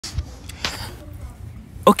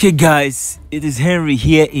Okay guys, it is Henry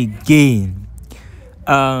here again.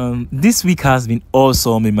 This week has been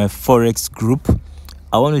awesome in my Forex group.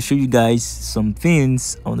 I want to show you guys some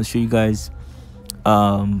things. I want to show you guys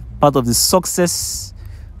part of the success.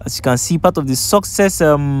 As you can see, part of the success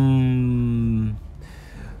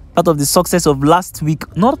of last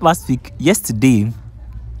week, not last week, yesterday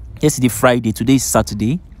Friday. Today is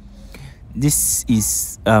Saturday. This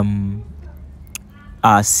is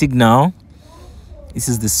our signal. This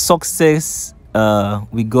is the success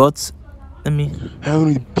we got. Let me.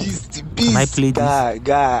 Henry, beast. Can I play this?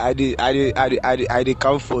 Guy, I dey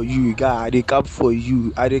come for you, guy. I dey come for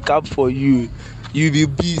you. You be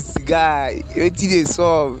beast, guy. Wetin dey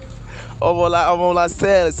solve? Omo,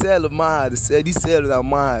 sell mad. Sell na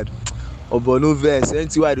mad. Omo, no vex.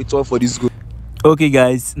 Anything why I dey talk for this group. Okay,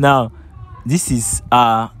 guys. Now, this is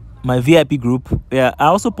my VIP group. Yeah, I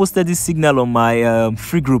also posted this signal on my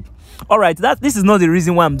free group. All right, this is not the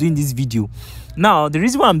reason why I'm doing this video. Now, the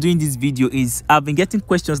reason why I'm doing this video is I've been getting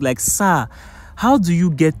questions like, sir, how do you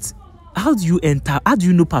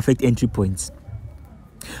know perfect entry points?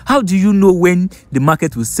 How do you know when the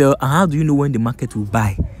market will sell, and how do you know when the market will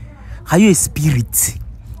buy? Are you a spirit?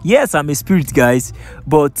 Yes, I'm a spirit, guys,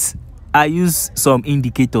 but I use some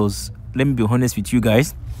indicators. Let me be honest with you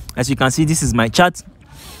guys. As you can see, this is my chart.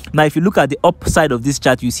 Now, if you look at the upside of this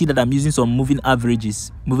chart, you see that I'm using some moving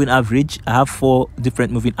averages. Moving average, I have 4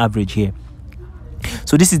 different moving average here.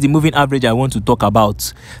 So this is the moving average I want to talk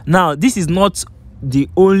about. Now, this is not the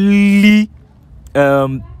only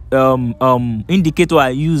indicator I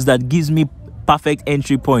use that gives me perfect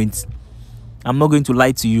entry points. I'm not going to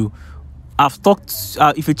lie to you. I've talked,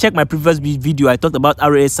 if you check my previous video, I talked about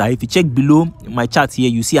RSI. If you check below my chart here,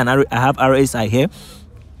 you see I have RSI here.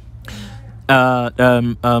 Now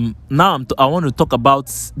I want to talk about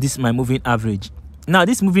this, my moving average. Now,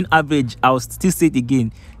 this moving average, I'll still say it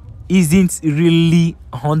again, isn't really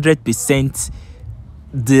 100%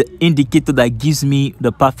 the indicator that gives me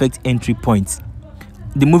the perfect entry point.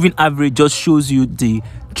 The moving average just shows you the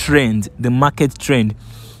trend, the market trend,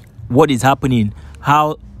 what is happening,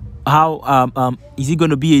 how is it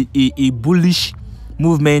going to be a bullish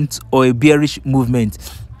movement or a bearish movement.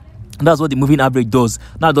 That's what the moving average does.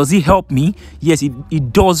 Now, does it help me? Yes,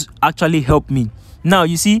 it does actually help me. Now,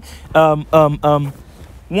 you see,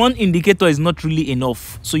 one indicator is not really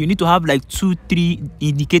enough. So you need to have like 2-3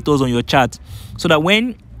 indicators on your chart, so that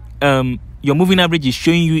when your moving average is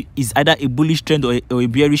showing you is either a bullish trend or a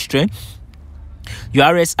bearish trend, your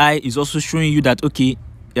RSI is also showing you that, okay,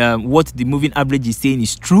 what the moving average is saying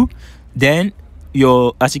is true. Then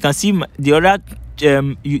as you can see, the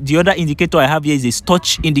other indicator I have here is a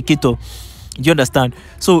touch indicator. Do you understand?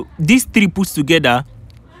 So these 3 put together,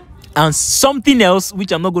 and something else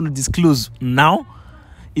which I'm not going to disclose now,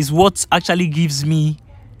 is what actually gives me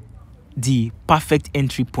the perfect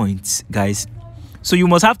entry points, guys. So you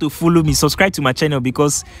must have to follow me, subscribe to my channel,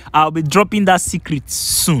 because I'll be dropping that secret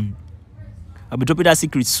soon.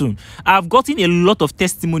 I've gotten a lot of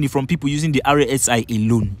testimony from people using the RSI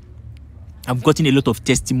alone. I've gotten a lot of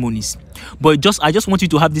testimonies, but I just want you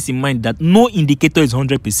to have this in mind, that no indicator is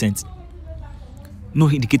 100%. No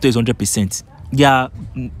indicator is 100%.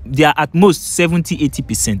 They are at most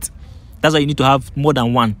 70-80%. That's why you need to have more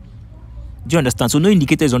than one. Do you understand? So no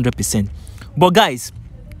indicator is 100%. But guys,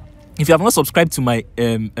 if you have not subscribed to my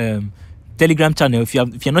Telegram channel, if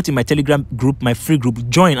you're not in my Telegram group, my free group,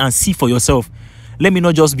 join and see for yourself. Let me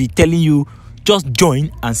not just be telling you, just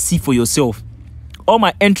join and see for yourself. All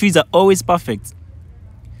my entries are always perfect.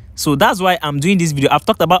 So that's why I'm doing this video. I've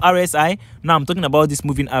talked about RSI. Now I'm talking about this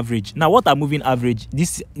moving average. Now, what are moving average?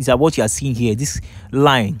 This is what you are seeing here, this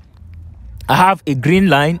line. I have a green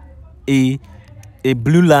line, a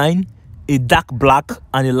blue line, a dark black,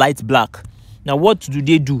 and a light black. Now, what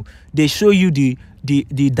do? They show you the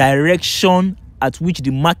direction at which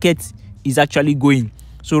the market is actually going.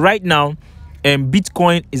 So right now,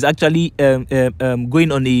 Bitcoin is actually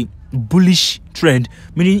going on a bullish trend,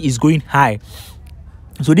 meaning it's going high.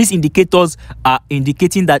 So these indicators are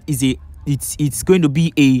indicating that it's going to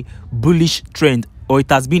be a bullish trend, or it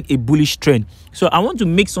has been a bullish trend. So I want to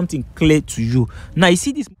make something clear to you. Now, you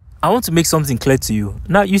see this. I want to make something clear to you.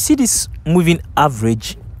 Now, you see this moving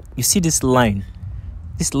average. You see this line.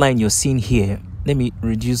 This line you're seeing here. Let me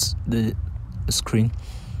reduce the screen.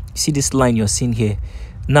 You see this line you're seeing here.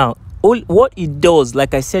 Now, what it does,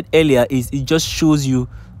 like I said earlier, is it just shows you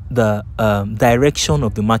the direction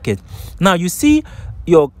of the market. Now, you see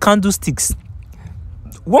your candlesticks.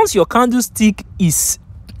 Once your candlestick is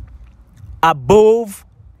above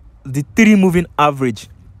the 3 moving average,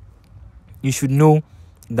 you should know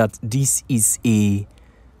that this is a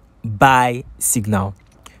buy signal.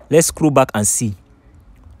 Let's scroll back and see.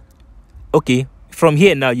 Okay, from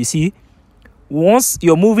here now, you see, once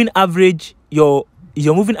your moving average, your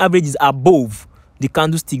moving average is above the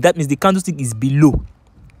candlestick, that means the candlestick is below.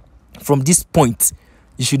 From this point,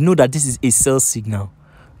 you should know that this is a sell signal.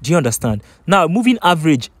 Do you understand? Now, moving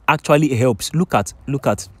average actually helps. Look at.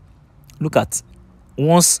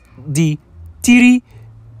 Once the three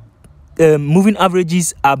moving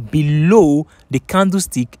averages are below the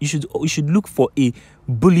candlestick, you should look for a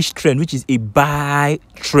bullish trend, which is a buy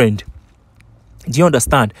trend. Do you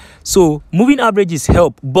understand? So moving averages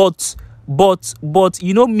help, but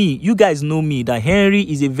you know me, you guys know me, that Henry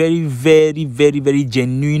is a very, very, very, very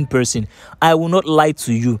genuine person. I will not lie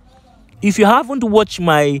to you. If you haven't watched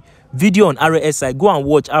my video on RSI, go and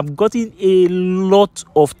watch. I've gotten a lot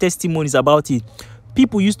of testimonies about it.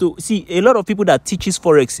 People used to see a lot of people that teaches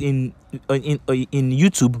Forex in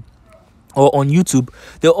YouTube or on YouTube.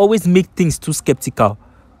 They always make things too skeptical.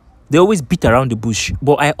 They always beat around the bush,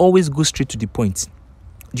 but I always go straight to the point.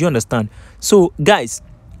 Do you understand? So guys,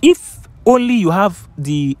 if only you have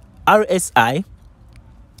the RSI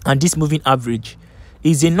and this moving average,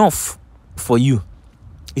 is enough for you.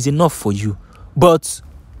 Is enough for you. But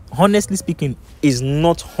honestly speaking, is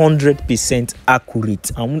not 100%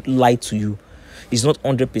 accurate. I won't lie to you. It's not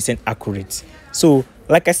 100% accurate. So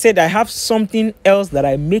like I said, I have something else that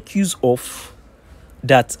I make use of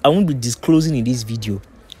that I won't be disclosing in this video.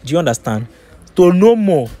 Do you understand? To know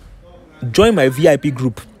more, join my VIP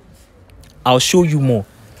group. I'll show you more.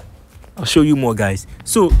 I'll show you more, guys.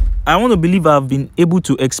 So I want to believe I've been able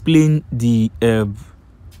to explain the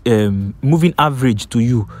moving average to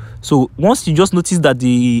you. So once you just notice that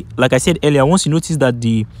like I said earlier, once you notice that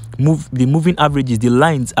the moving averages, the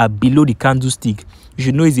lines are below the candlestick, you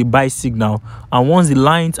should know it's a buy signal. And once the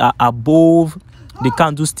lines are above the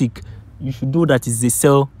candlestick, you should know that it's a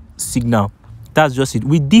sell signal. That's just it.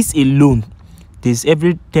 With this alone, there's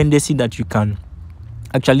every tendency that you can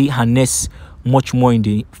actually harness much more in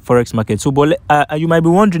the Forex market. So but you might be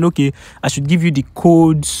wondering, okay, I should give you the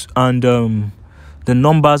codes and the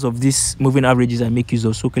numbers of these moving averages I make use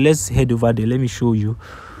of. So okay, let's head over there. Let me show you.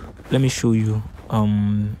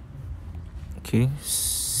 Okay,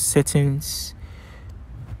 settings.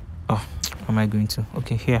 Oh, am I going to?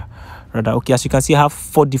 Okay, here. Rather, okay, as you can see, I have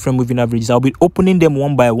 4 different moving averages. I'll be opening them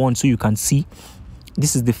one by one so you can see.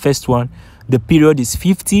 This is the first one. The period is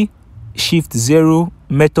 50, shift 0,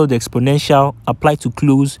 method exponential, apply to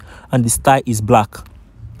close, and the style is black.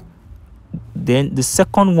 Then the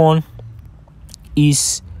second one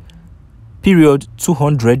is period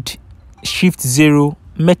 200, shift 0,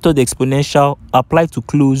 method exponential, apply to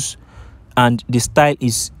close, and the style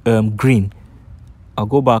is green. I'll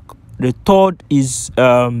go back. The third is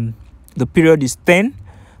the period is 10,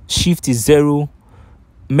 shift is 0,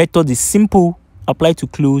 method is simple, apply to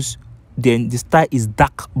close, then the style is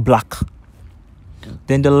dark black.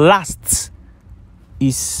 Then the last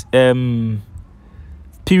is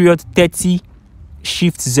period 30,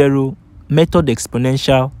 shift 0, method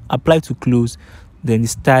exponential, apply to close, then the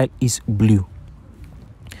style is blue.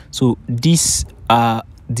 So these are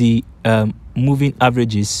the moving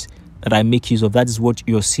averages that I make use of. That is what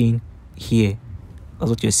you're seeing here. That's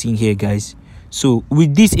what you're seeing here, guys. So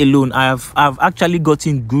with this alone, I've actually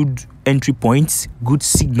gotten good entry points, good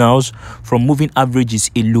signals from moving averages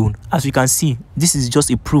alone. As you can see, this is just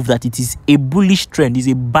a proof that it is a bullish trend, is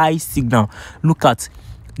a buy signal. Look at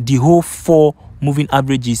the whole 4 moving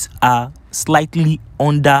averages are slightly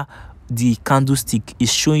under the candlestick.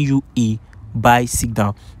 Is showing you a buy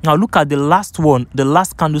signal. Now look at the last one, the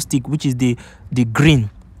last candlestick, which is the green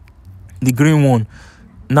one.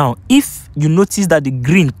 Now if you notice that the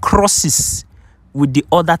green crosses with the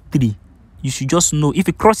other 3, you should just know, if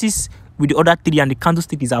it crosses with the other 3 and the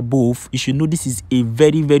candlestick is above, you should know this is a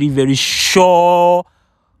very, very, very sure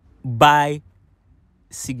buy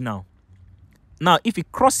signal. Now if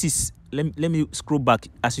it crosses, let me scroll back.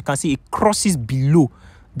 As you can see, it crosses below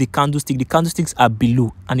the candlestick. The candlesticks are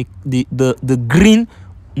below, and the green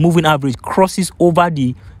moving average crosses over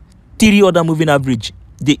the 3 other moving average.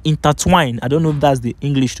 They intertwine. I don't know if that's the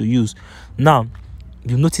English to use. Now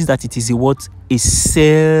you notice that it is a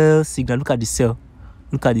sell signal. Look at the sell.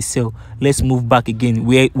 Look at the sell. Let's move back again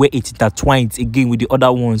where it intertwines again with the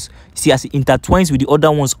other ones. See, as it intertwines with the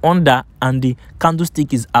other ones under and the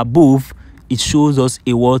candlestick is above, it shows us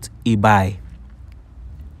a buy.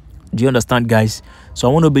 Do you understand, guys? So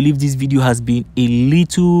I want to believe this video has been a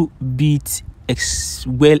little bit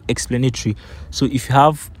well explanatory. So if you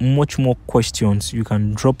have much more questions, you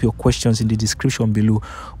can drop your questions in the description below.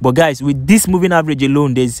 But guys, with this moving average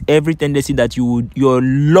alone, there's every tendency that your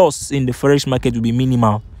loss in the Forex market will be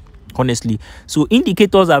minimal. honestly. So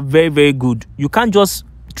indicators are very, very good. You can't just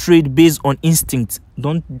trade based on instinct.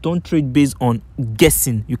 Don't trade based on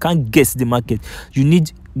guessing. You can't guess the market. You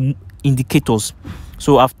need indicators.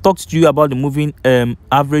 So I've talked to you about the moving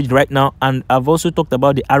average right now, and I've also talked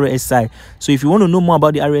about the RSI. So if you want to know more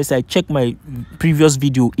about the RSI, check my previous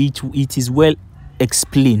video. It is well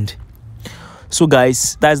explained. So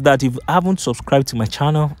guys, that's that. If you haven't subscribed to my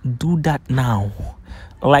channel, do that now.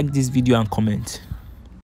 Like this video and comment.